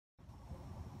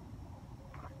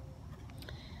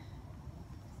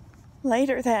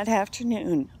Later that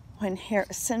afternoon, when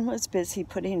Harrison was busy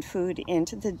putting food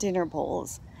into the dinner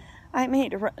bowls, I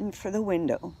made a run for the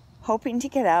window, hoping to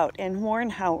get out and warn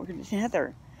Howard and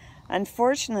Heather.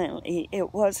 Unfortunately,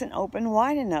 it wasn't open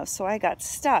wide enough, so I got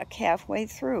stuck halfway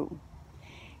through.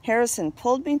 Harrison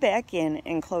pulled me back in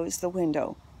and closed the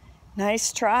window.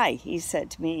 "Nice try," he said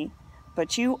to me,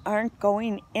 "but you aren't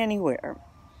going anywhere."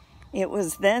 It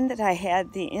was then that I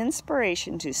had the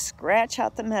inspiration to scratch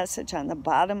out the message on the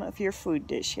bottom of your food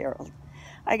dish, Harold.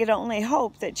 I could only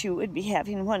hope that you would be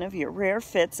having one of your rare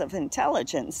fits of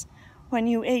intelligence when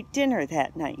you ate dinner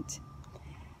that night.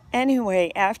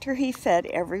 Anyway, after he fed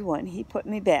everyone, he put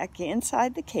me back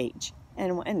inside the cage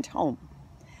and went home.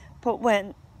 But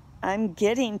when I'm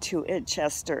getting to it,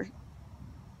 Chester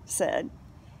said.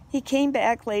 He came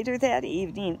back later that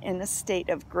evening in a state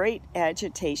of great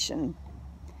agitation.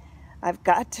 "I've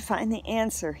got to find the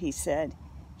answer," he said.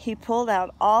 He pulled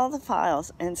out all the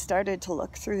files and started to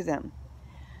look through them.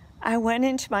 I went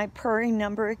into my purring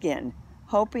number again,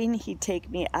 hoping he'd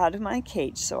take me out of my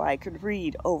cage so I could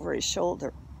read over his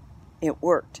shoulder. It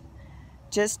worked.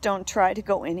 "Just don't try to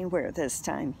go anywhere this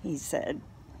time," he said.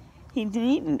 He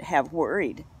needn't have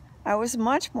worried. I was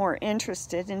much more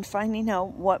interested in finding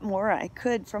out what more I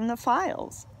could from the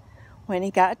files. When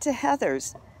he got to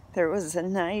Heather's, there was a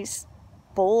nice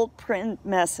bold print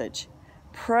message: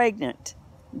 "Pregnant,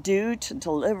 due to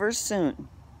deliver soon."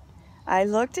 I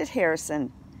looked at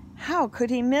Harrison. How could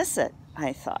he miss it,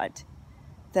 I thought.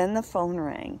 Then the phone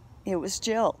rang. It was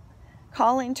Jill,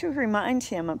 calling to remind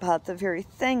him about the very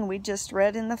thing we just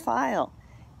read in the file.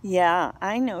 "Yeah,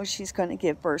 I know she's going to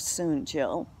give birth soon,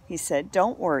 Jill," he said.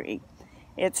 "Don't worry.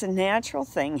 It's a natural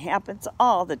thing, happens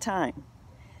all the time."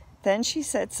 Then she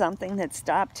said something that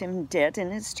stopped him dead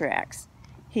in his tracks.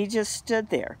 He just stood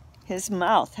there, his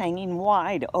mouth hanging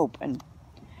wide open.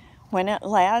 When at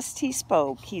last he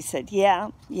spoke, he said, Yeah,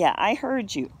 I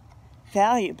heard you.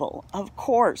 Valuable, of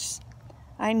course.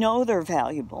 I know they're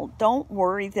valuable. Don't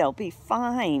worry, they'll be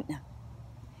fine."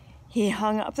 He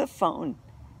hung up the phone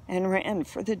and ran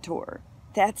for the door.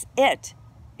 "That's it.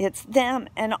 It's them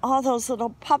and all those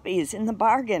little puppies in the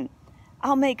bargain.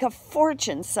 I'll make a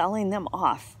fortune selling them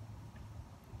off."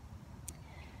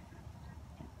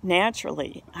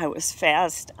 Naturally, I was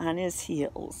fast on his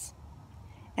heels.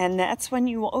 "And that's when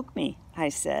you woke me," I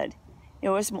said. It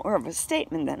was more of a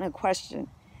statement than a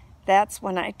question. "That's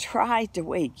when I tried to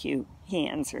wake you," he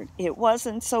answered. "It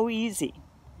wasn't so easy."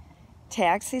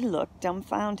 Taxi looked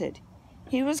dumbfounded.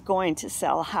 He was going to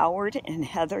sell Howard and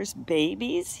Heather's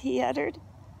babies, he uttered.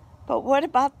 But what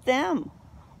about them?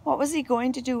 What was he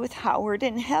going to do with Howard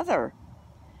and Heather?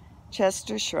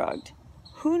 Chester shrugged.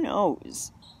 "Who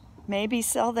knows? Maybe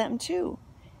sell them too.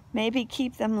 Maybe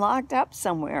keep them locked up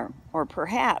somewhere. Or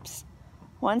perhaps,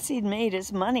 once he'd made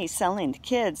his money selling the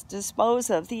kids, dispose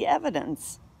of the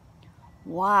evidence."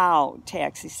 "Wow,"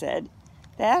 Taxi said.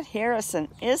 "That Harrison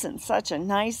isn't such a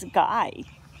nice guy."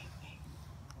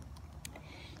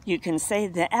 "You can say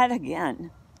that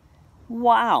again."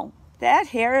 "Wow, that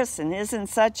Harrison isn't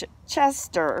such a..."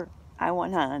 "Chester," I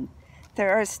went on,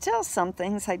 "there are still some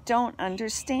things I don't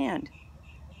understand."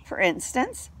 "For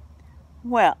instance?"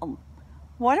 "Well,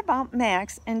 what about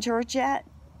Max and Georgette?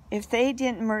 If they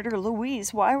didn't murder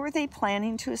Louise, why were they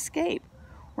planning to escape?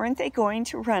 Weren't they going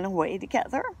to run away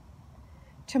together?"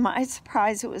 To my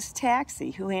surprise, it was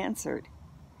Taxi who answered.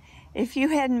 "If you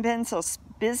hadn't been so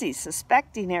busy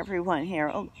suspecting everyone,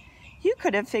 Harold, you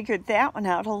could have figured that one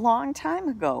out a long time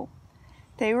ago.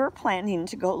 They were planning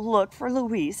to go look for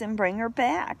Louise and bring her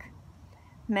back.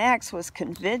 Max was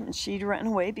convinced she'd run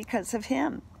away because of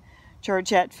him.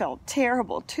 Georgette felt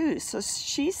terrible, too, so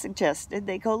she suggested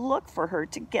they go look for her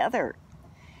together."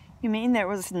 "You mean there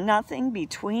was nothing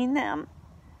between them?"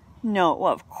 "No,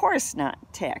 of course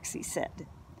not," Taxi said.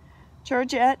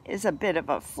 "Georgette is a bit of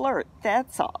a flirt,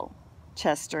 that's all,"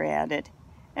 Chester added,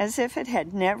 as if it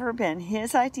had never been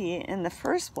his idea in the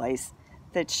first place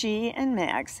that she and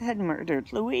Max had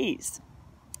murdered Louise.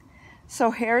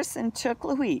 "So Harrison took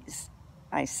Louise,"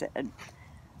 I said,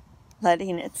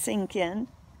 letting it sink in.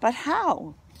 "But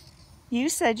how? You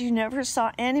said you never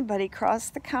saw anybody cross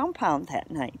the compound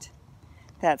that night."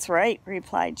 "That's right,"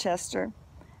 replied Chester.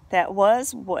 That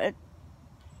was what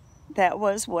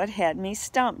had me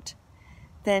stumped.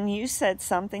 Then you said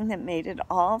something that made it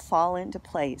all fall into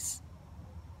place.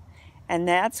 And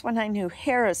that's when I knew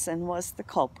Harrison was the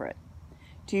culprit.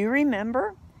 Do you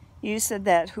remember? You said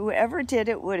that whoever did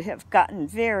it would have gotten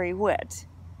very wet."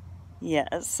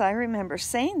 "Yes, I remember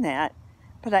saying that,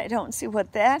 but I don't see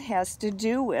what that has to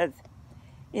do with..."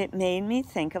 "It made me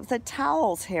think of the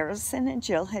towels Harrison and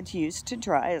Jill had used to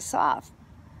dry us off."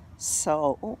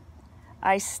 "So?"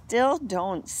 I still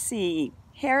don't see.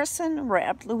 Harrison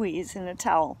wrapped Louise in a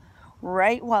towel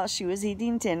right while she was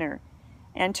eating dinner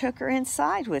and took her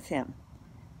inside with him.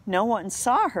 No one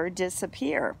saw her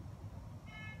disappear.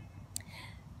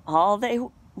 All they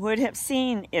would have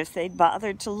seen if they'd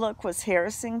bothered to look was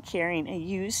Harrison carrying a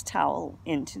used towel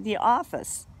into the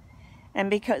office. And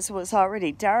because it was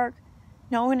already dark,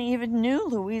 no one even knew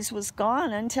Louise was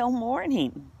gone until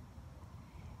morning.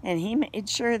 And he made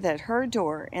sure that her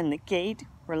door and the gate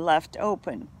were left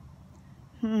open.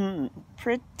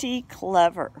 Pretty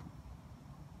clever,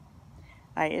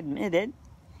 I admitted.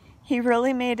 He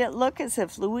really made it look as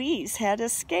if Louise had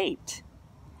escaped.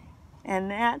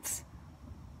 And that's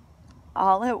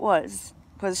all it was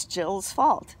Jill's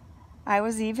fault. I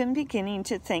was even beginning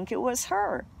to think it was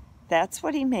her. That's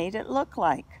what he made it look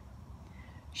like.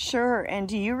 Sure, and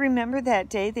do you remember that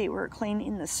day they were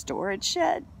cleaning the storage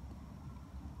shed?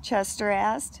 Chester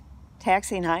asked.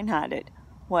 Taxi and I nodded.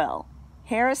 Well,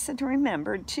 Harrison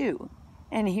remembered too,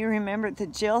 and he remembered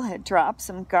that Jill had dropped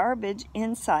some garbage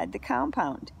inside the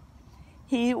compound.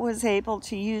 He was able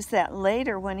to use that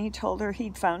later when he told her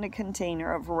he'd found a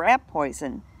container of rat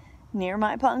poison near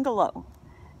my bungalow,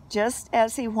 just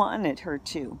as he wanted her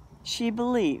to. She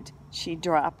believed she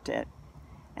dropped it,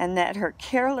 and that her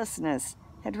carelessness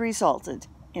had resulted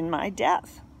in my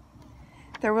death.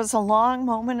 There was a long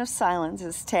moment of silence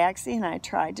as Taxi and I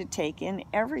tried to take in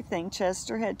everything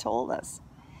Chester had told us.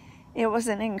 It was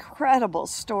an incredible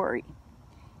story.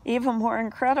 Even more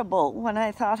incredible when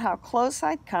I thought how close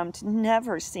I'd come to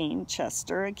never seeing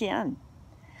Chester again.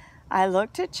 I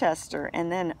looked at Chester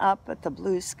and then up at the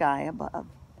blue sky above.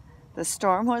 The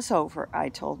storm was over, I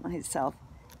told myself,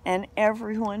 and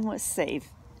everyone was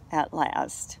safe at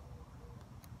last.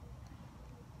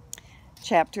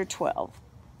 Chapter 12.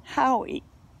 Howie.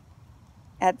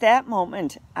 At that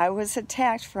moment, I was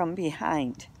attacked from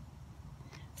behind.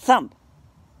 Thump!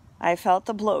 I felt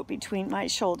the blow between my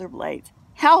shoulder blades.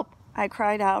 Help! I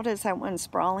cried out as I went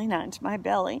sprawling onto my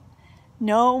belly.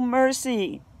 No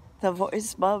mercy! The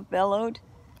voice above bellowed.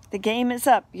 The game is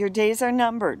up. Your days are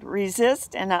numbered.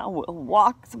 Resist, and I will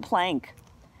walk the plank.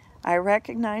 I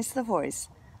recognized the voice.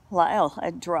 Lyle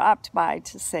had dropped by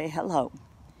to say hello.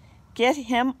 Get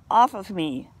him off of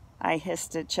me, I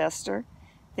hissed at Chester,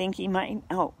 thinking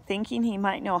he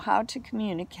might know how to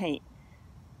communicate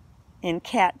in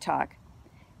cat talk.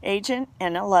 Agent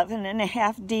and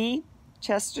 11.5D,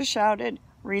 Chester shouted,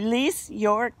 release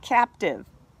your captive.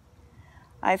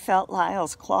 I felt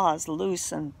Lyle's claws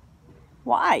loosen.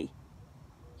 Why?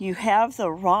 You have the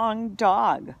wrong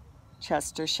dog,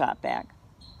 Chester shot back.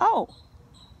 Oh,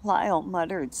 Lyle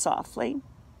muttered softly.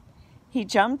 He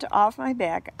jumped off my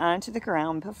back onto the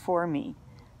ground before me.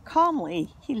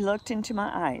 Calmly, he looked into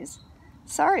my eyes.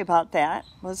 Sorry about that,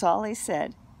 was all he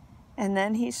said, and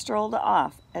then he strolled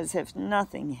off as if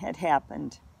nothing had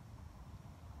happened.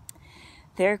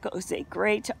 There goes a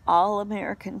great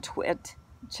all-American twit,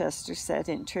 Chester said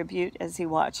in tribute as he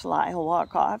watched Lyle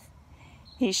walk off.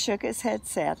 He shook his head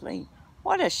sadly.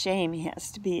 What a shame he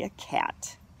has to be a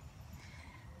cat.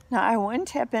 Now, I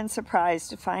wouldn't have been surprised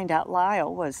to find out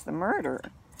Lyle was the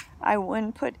murderer. I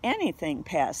wouldn't put anything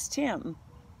past him.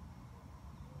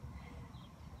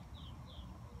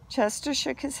 Chester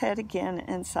shook his head again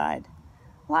and sighed.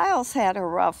 Lyle's had a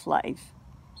rough life.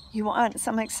 You want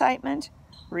some excitement?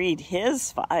 Read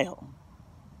his file.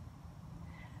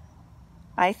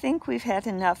 I think we've had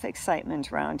enough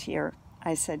excitement around here,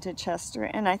 I said to Chester,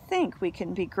 and I think we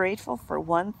can be grateful for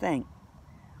one thing.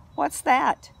 What's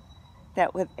that?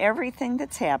 That with everything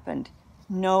that's happened,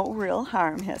 no real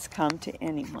harm has come to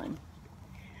anyone.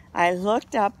 I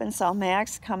looked up and saw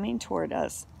Max coming toward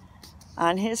us.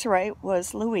 On his right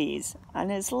was Louise, on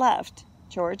his left,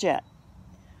 Georgette.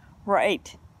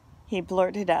 Right, he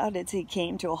blurted out as he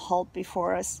came to a halt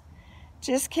before us.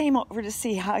 Just came over to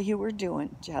see how you were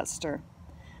doing, Chester.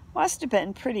 Must have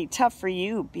been pretty tough for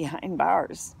you behind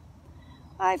bars.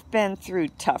 I've been through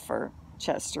tougher,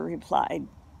 Chester replied.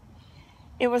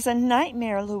 It was a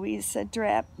nightmare, Louise said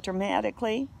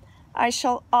dramatically. I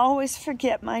shall always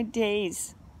forget my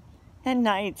days and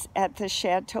nights at the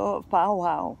Chateau of Bow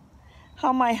Wow.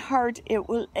 How my heart it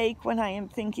will ache when I am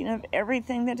thinking of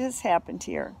everything that has happened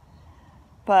here.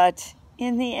 But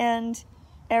in the end,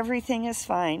 everything is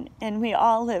fine, and we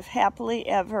all live happily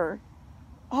ever.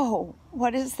 Oh,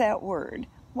 what is that word?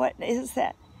 What is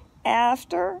that?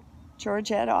 After?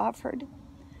 Georgette offered.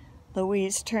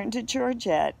 Louise turned to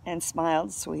Georgette and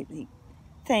smiled sweetly.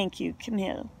 Thank you,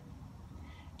 Camille.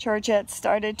 Georgette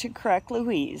started to correct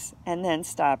Louise and then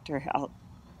stopped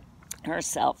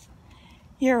herself.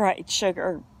 You're right,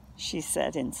 sugar, she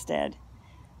said instead.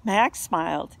 Max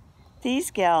smiled.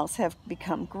 These gals have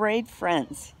become great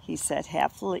friends, he said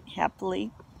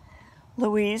happily.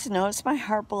 Louise knows my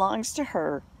heart belongs to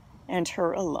her and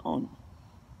her alone.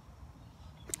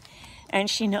 And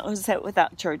she knows that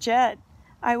without Georgette,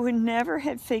 I would never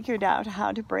have figured out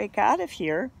how to break out of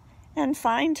here and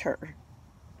find her.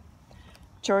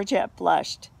 Georgette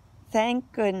blushed.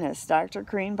 Thank goodness Dr.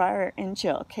 Greenbrier and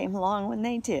Jill came along when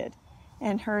they did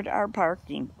and heard our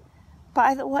barking.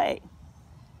 By the way,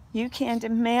 you can't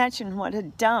imagine what a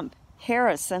dump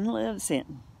Harrison lives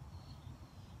in.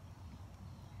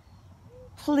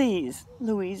 Please,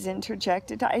 Louise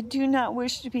interjected, I do not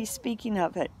wish to be speaking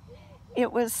of it.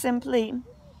 It was,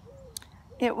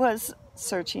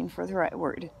 searching for the right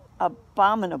word,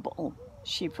 abominable,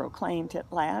 she proclaimed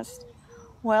at last.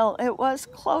 Well, it was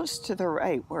close to the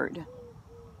right word.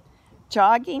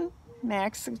 Jogging,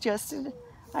 Max suggested.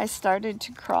 I started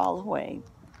to crawl away.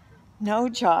 No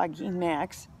jogging,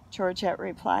 Max, Georgette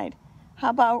replied. How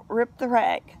about rip the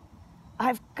rag?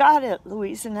 I've got it,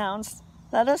 Louise announced.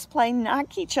 Let us play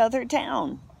knock each other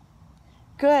down.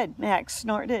 Good, Max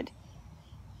snorted.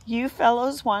 You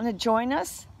fellows want to join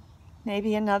us?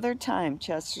 Maybe another time,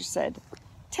 Chester said.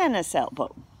 Tennis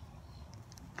elbow.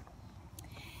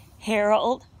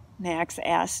 Harold, Max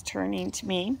asked, turning to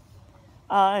me.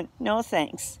 No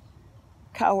thanks.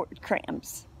 Coward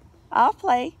cramps. I'll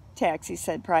play, Taxi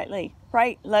said brightly.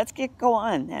 Right, let's get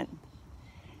going then.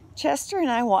 Chester and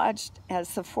I watched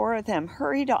as the four of them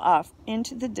hurried off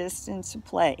into the distance to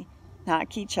play,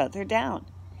 knock each other down.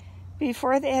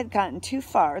 Before they had gotten too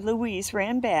far, Louise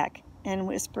ran back and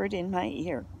whispered in my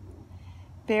ear.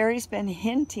 Barry's been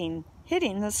hitting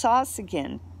the sauce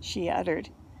again, she uttered.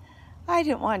 I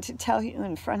didn't want to tell you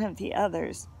in front of the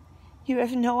others. You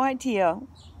have no idea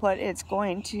what it's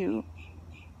doing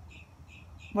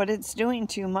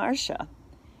to Marcia.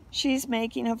 She's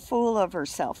making a fool of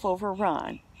herself over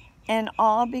Ron, and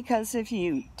all because of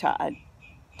you, Todd.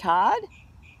 Todd?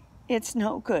 It's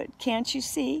no good. Can't you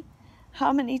see?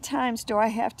 How many times do I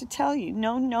have to tell you?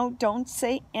 No, don't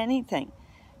say anything.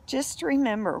 Just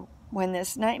remember, when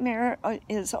this nightmare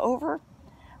is over,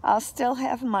 I'll still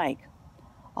have Mike.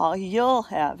 All you'll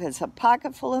have is a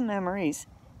pocket full of memories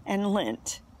and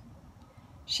lint.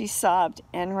 She sobbed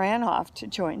and ran off to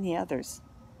join the others.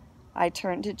 I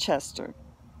turned to Chester.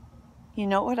 You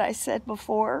know what I said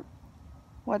before?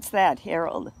 What's that,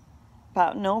 Harold?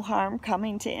 About no harm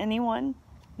coming to anyone?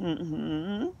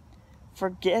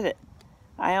 Forget it.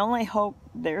 I only hope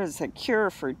there's a cure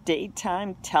for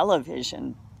daytime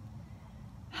television.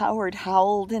 Howard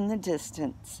howled in the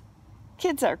distance.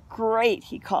 Kids are great,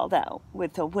 he called out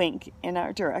with a wink in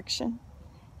our direction.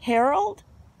 Harold?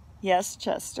 Yes,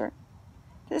 Chester.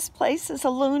 This place is a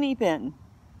loony bin.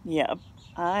 Yep,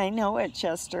 I know it,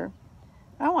 Chester.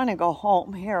 I want to go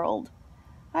home, Harold.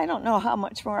 I don't know how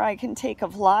much more I can take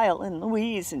of Lyle and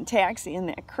Louise and Taxi and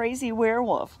that crazy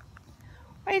werewolf.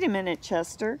 Wait a minute,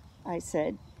 Chester, I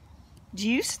said. Do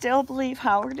you still believe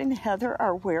Howard and Heather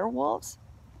are werewolves?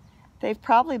 They've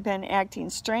probably been acting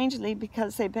strangely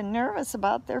because they've been nervous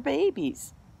about their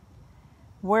babies.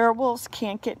 Werewolves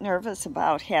can't get nervous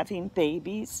about having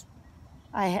babies.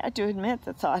 I had to admit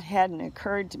the thought hadn't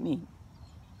occurred to me.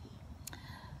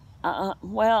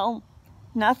 Well,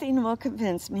 nothing will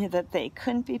convince me that they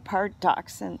couldn't be part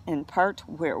dachshund and part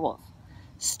werewolf.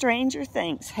 Stranger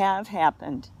things have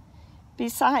happened.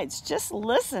 Besides, just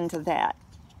listen to that.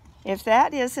 If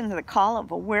that isn't the call of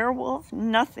a werewolf,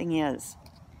 nothing is.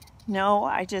 No,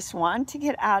 I just want to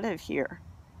get out of here.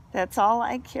 That's all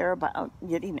I care about,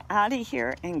 getting out of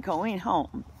here and going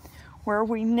home, where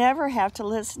we never have to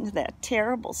listen to that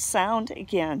terrible sound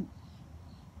again.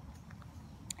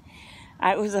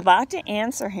 I was about to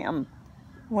answer him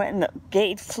when the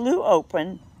gate flew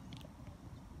open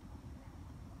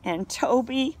and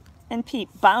Toby and Pete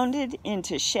bounded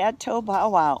into Chateau Bow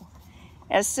Wow.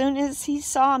 As soon as he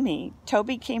saw me,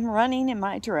 Toby came running in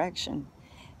my direction.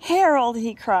 Harold,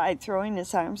 he cried, throwing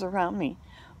his arms around me.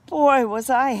 Boy, was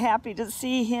I happy to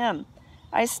see him.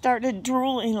 I started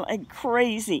drooling like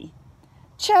crazy.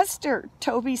 Chester,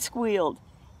 Toby squealed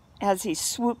as he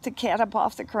swooped the cat up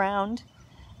off the ground.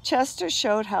 Chester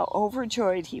showed how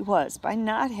overjoyed he was by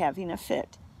not having a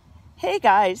fit. Hey,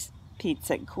 guys, Pete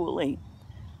said coolly.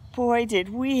 Boy, did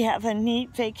we have a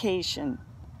neat vacation.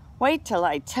 Wait till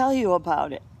I tell you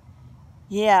about it.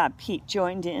 Yeah, Pete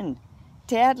joined in.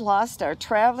 Dad lost our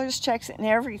traveler's checks and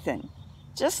everything,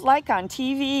 just like on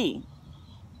TV.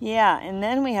 Yeah, and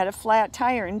then we had a flat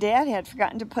tire, and Dad had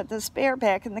forgotten to put the spare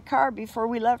back in the car before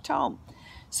we left home.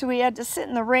 So we had to sit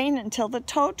in the rain until the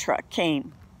tow truck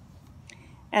came.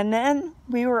 And then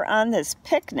we were on this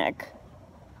picnic.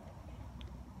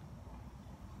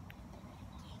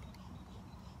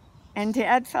 And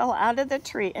Dad fell out of the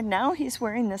tree, and now he's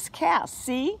wearing this cast,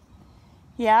 see?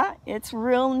 Yeah, it's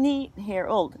real neat,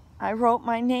 Harold. I wrote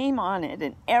my name on it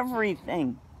and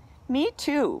everything. Me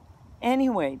too.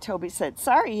 Anyway, Toby said,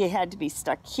 sorry you had to be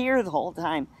stuck here the whole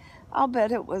time. I'll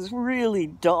bet it was really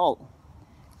dull.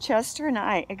 Chester and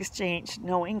I exchanged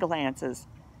knowing glances.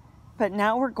 But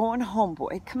now we're going home,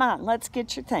 boy. Come on, let's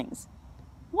get your things.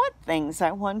 What things, I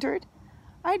wondered.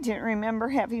 I didn't remember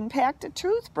having packed a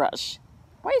toothbrush.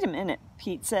 Wait a minute,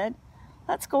 Pete said.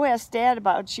 Let's go ask Dad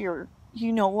about your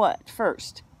you-know-what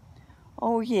first.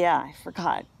 Oh, yeah, I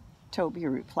forgot, Toby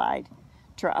replied,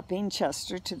 dropping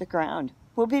Chester to the ground.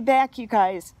 We'll be back, you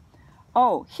guys.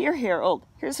 Oh, here, Harold,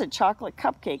 here's a chocolate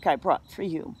cupcake I brought for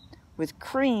you, with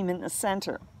cream in the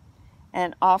center.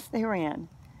 And off they ran.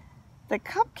 The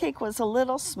cupcake was a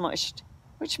little smushed,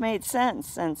 which made sense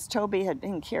since Toby had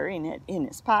been carrying it in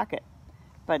his pocket,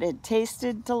 but it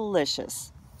tasted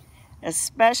delicious,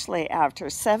 especially after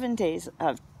 7 days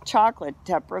of chocolate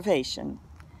deprivation.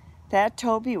 That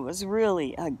Toby was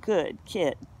really a good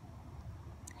kid.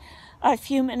 A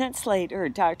few minutes later,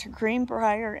 Dr.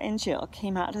 Greenbrier and Jill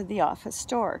came out of the office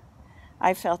door.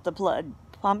 I felt the blood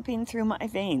pumping through my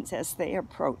veins as they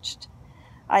approached.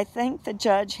 I think the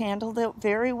judge handled it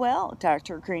very well,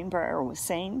 Dr. Greenbrier was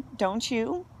saying. Don't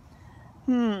you?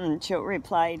 Jill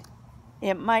replied.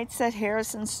 It might set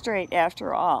Harrison straight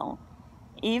after all.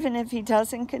 Even if he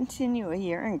doesn't continue a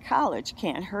year in college,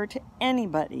 can't hurt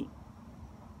anybody.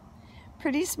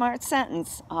 Pretty smart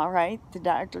sentence, all right, the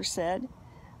doctor said.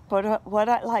 But what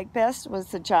I liked best was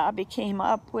the job he came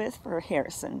up with for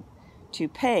Harrison, to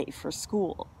pay for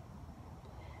school.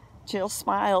 Jill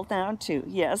smiled now too.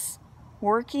 Yes,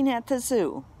 working at the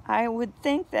zoo. I would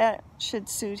think that should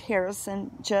suit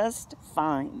Harrison just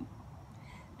fine.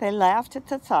 They laughed at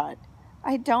the thought.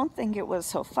 I don't think it was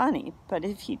so funny, but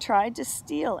if he tried to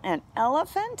steal an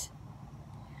elephant?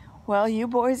 Well, you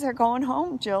boys are going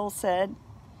home, Jill said.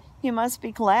 You must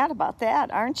be glad about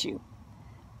that, aren't you?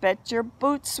 Bet your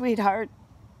boots, sweetheart,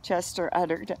 Chester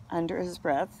uttered under his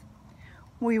breath.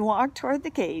 We walked toward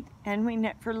the gate, and we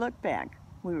never looked back.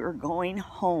 We were going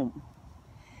home.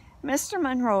 Mr.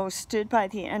 Monroe stood by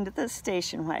the end of the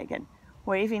station wagon,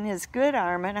 waving his good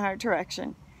arm in our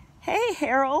direction. Hey,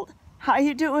 Harold, how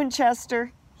you doing,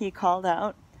 Chester? He called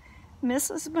out.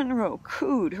 Mrs. Monroe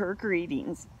cooed her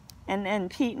greetings, and then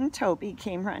Pete and Toby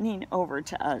came running over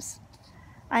to us.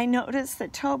 I noticed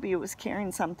that Toby was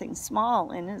carrying something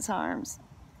small in his arms.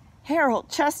 Harold,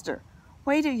 Chester,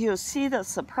 wait till you see the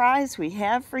surprise we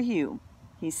have for you,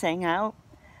 he sang out.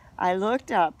 I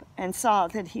looked up and saw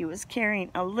that he was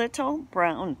carrying a little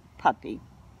brown puppy.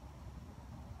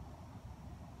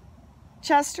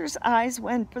 Chester's eyes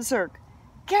went berserk.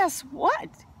 Guess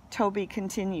what? Toby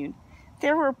continued.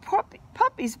 There were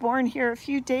puppies born here a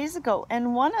few days ago,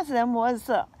 and one of them was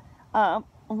the,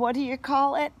 what do you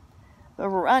call it? The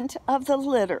runt of the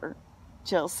litter,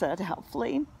 Jill said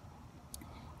helpfully.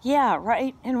 Yeah,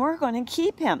 right, and we're going to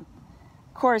keep him.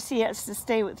 Of course, he has to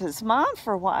stay with his mom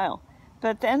for a while,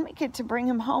 but then we get to bring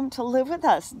him home to live with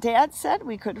us. Dad said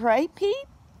we could, right, Pete?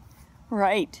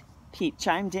 Right, Pete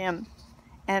chimed in.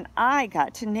 And I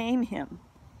got to name him.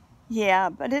 Yeah,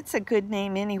 but it's a good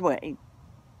name anyway.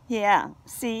 Yeah,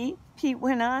 see, Pete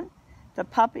went on, the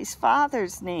puppy's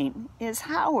father's name is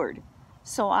Howard,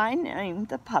 so I named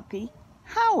the puppy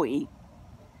Howie.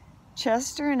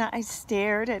 Chester and I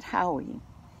stared at Howie.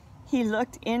 He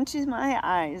looked into my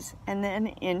eyes and then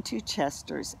into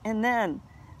Chester's, and then,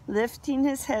 lifting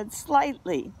his head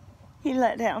slightly, he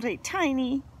let out a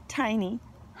tiny, tiny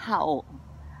howl.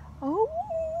 Oh!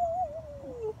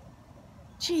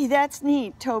 Gee, that's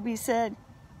neat, Toby said.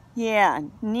 Yeah,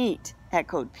 neat,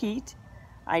 echoed Pete.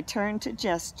 I turned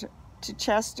to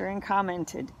Chester and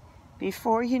commented,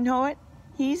 before you know it,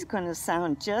 he's going to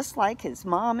sound just like his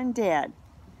mom and dad.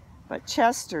 But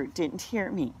Chester didn't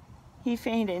hear me. He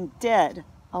fainted dead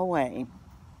away.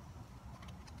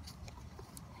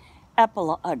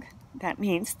 Epilogue. That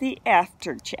means the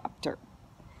after chapter.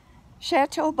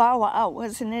 Chateau Bow Wow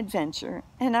was an adventure,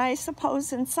 and I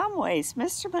suppose in some ways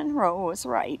Mr. Monroe was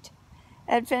right.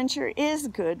 Adventure is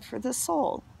good for the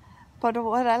soul, but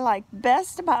what I like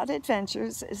best about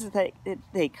adventures is that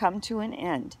they come to an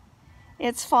end.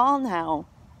 It's fall now,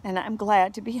 and I'm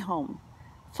glad to be home.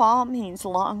 Fall means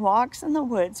long walks in the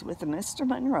woods with Mr.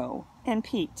 Monroe and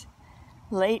Pete,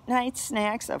 late night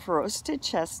snacks of roasted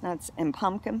chestnuts and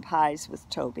pumpkin pies with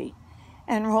Toby,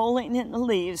 and rolling in the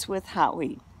leaves with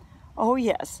Howie. Oh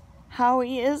yes,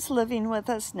 Howie is living with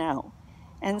us now,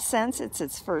 and since it's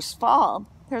his first fall,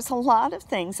 there's a lot of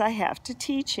things I have to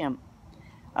teach him.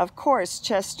 Of course,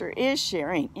 Chester is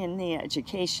sharing in the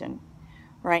education.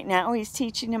 Right now he's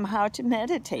teaching him how to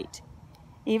meditate.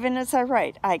 Even as I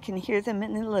write, I can hear them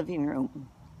in the living room.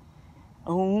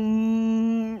 Oh,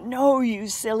 no, you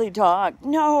silly dog.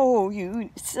 No, you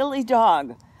silly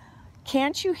dog.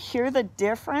 Can't you hear the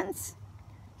difference?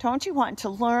 Don't you want to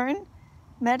learn?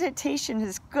 Meditation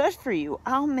is good for you.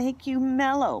 I'll make you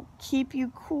mellow, keep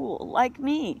you cool, like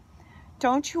me.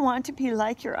 Don't you want to be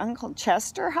like your Uncle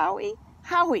Chester, Howie?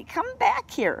 Howie, come back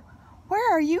here.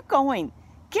 Where are you going?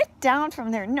 Get down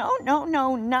from there. No, no,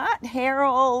 no, not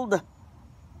Harold.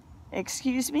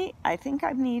 Excuse me, I think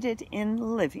I'm needed in the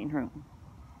living room.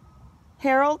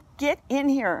 Harold, get in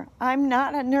here. I'm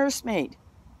not a nursemaid.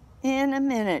 In a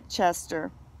minute,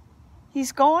 Chester.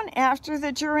 He's going after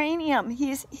the geranium.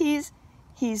 He's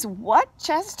what,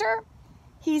 Chester?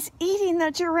 He's eating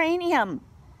the geranium.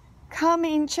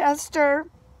 Coming, Chester.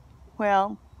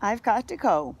 Well, I've got to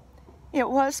go. It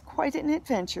was quite an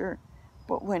adventure,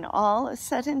 but when all is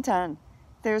said and done,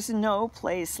 there's no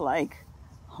place like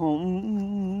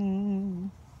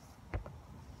home.